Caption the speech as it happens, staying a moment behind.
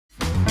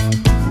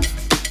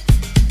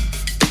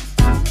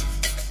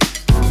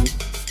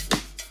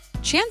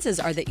Chances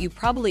are that you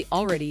probably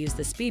already use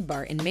the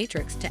Speedbar in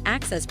Matrix to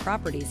access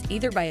properties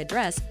either by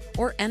address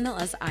or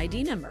MLS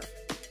ID number.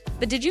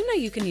 But did you know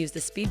you can use the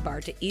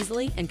Speedbar to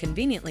easily and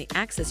conveniently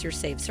access your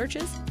saved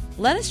searches?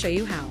 Let us show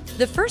you how.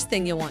 The first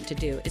thing you'll want to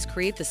do is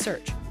create the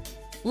search.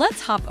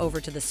 Let's hop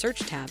over to the Search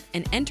tab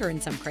and enter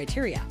in some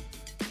criteria.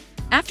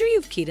 After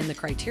you've keyed in the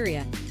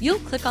criteria, you'll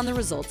click on the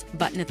Results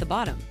button at the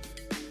bottom.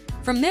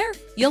 From there,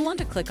 you'll want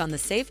to click on the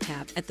Save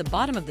tab at the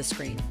bottom of the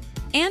screen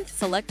and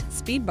select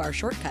Speedbar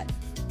Shortcut.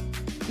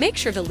 Make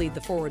sure to leave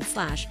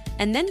the /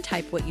 and then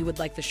type what you would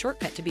like the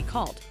shortcut to be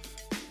called.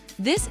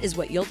 This is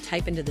what you'll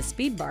type into the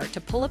Speedbar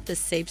to pull up this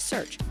saved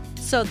search,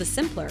 so the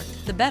simpler,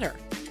 the better.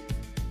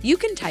 You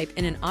can type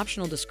in an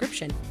optional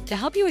description to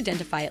help you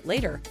identify it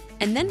later,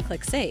 and then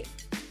click Save.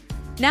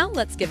 Now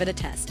let's give it a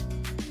test.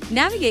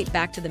 Navigate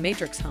back to the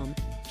Matrix home,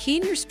 key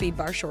in your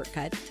Speedbar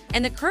shortcut,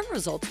 and the current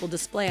results will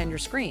display on your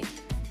screen.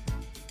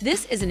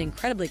 This is an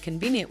incredibly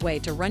convenient way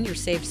to run your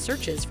saved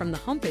searches from the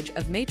homepage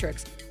of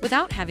Matrix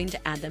without having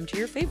to add them to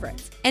your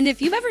favorites. And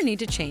if you ever need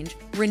to change,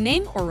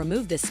 rename, or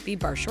remove this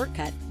Speedbar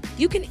shortcut,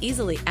 you can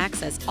easily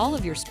access all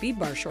of your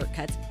Speedbar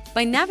shortcuts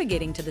by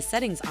navigating to the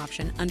Settings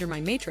option under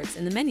My Matrix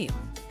in the menu.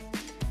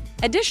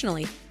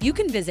 Additionally, you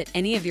can visit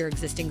any of your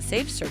existing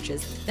saved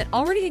searches that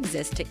already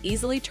exist to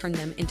easily turn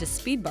them into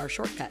Speedbar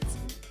shortcuts.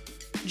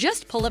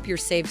 Just pull up your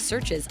saved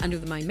searches under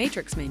the My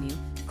Matrix menu,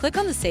 click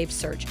on the saved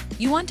search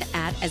you want to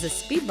add as a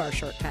Speedbar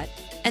shortcut,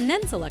 and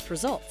then select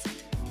Results.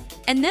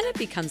 And then it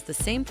becomes the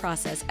same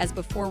process as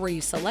before, where you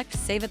select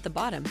Save at the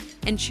bottom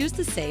and choose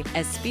the Save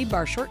as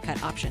Speedbar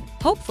Shortcut option.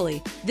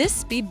 Hopefully,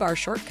 this Speedbar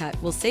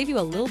shortcut will save you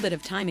a little bit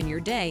of time in your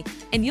day,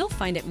 and you'll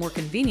find it more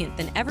convenient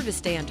than ever to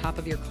stay on top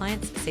of your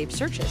clients' saved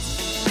searches.